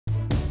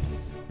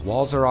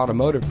Walser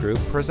Automotive Group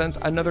presents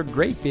another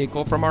great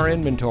vehicle from our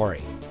inventory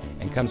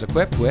and comes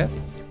equipped with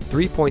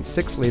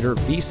 3.6-liter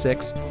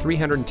V6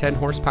 310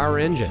 horsepower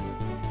engine,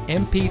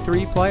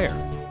 MP3 player,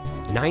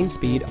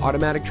 9-speed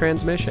automatic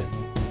transmission,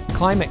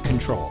 climate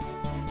control,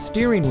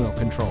 steering wheel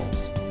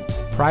controls,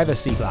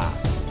 privacy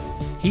glass,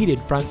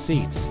 heated front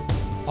seats,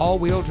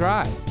 all-wheel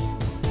drive,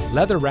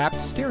 leather-wrapped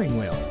steering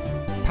wheel,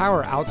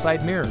 power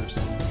outside mirrors,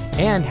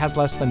 and has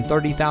less than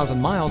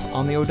 30,000 miles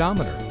on the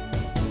odometer.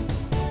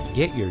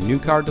 Get your new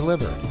car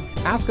delivered.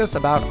 Ask us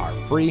about our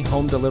free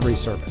home delivery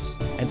service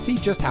and see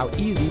just how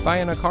easy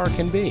buying a car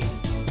can be.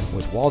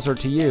 With Walser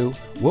to You,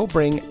 we'll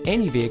bring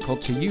any vehicle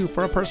to you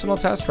for a personal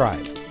test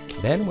drive.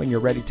 Then when you're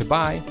ready to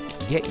buy,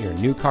 get your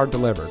new car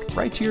delivered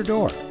right to your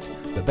door.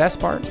 The best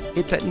part,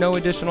 it's at no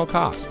additional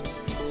cost.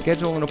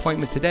 Schedule an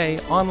appointment today,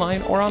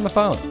 online or on the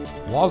phone.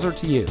 Walser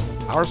to You,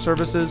 our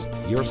services,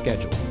 your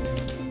schedule.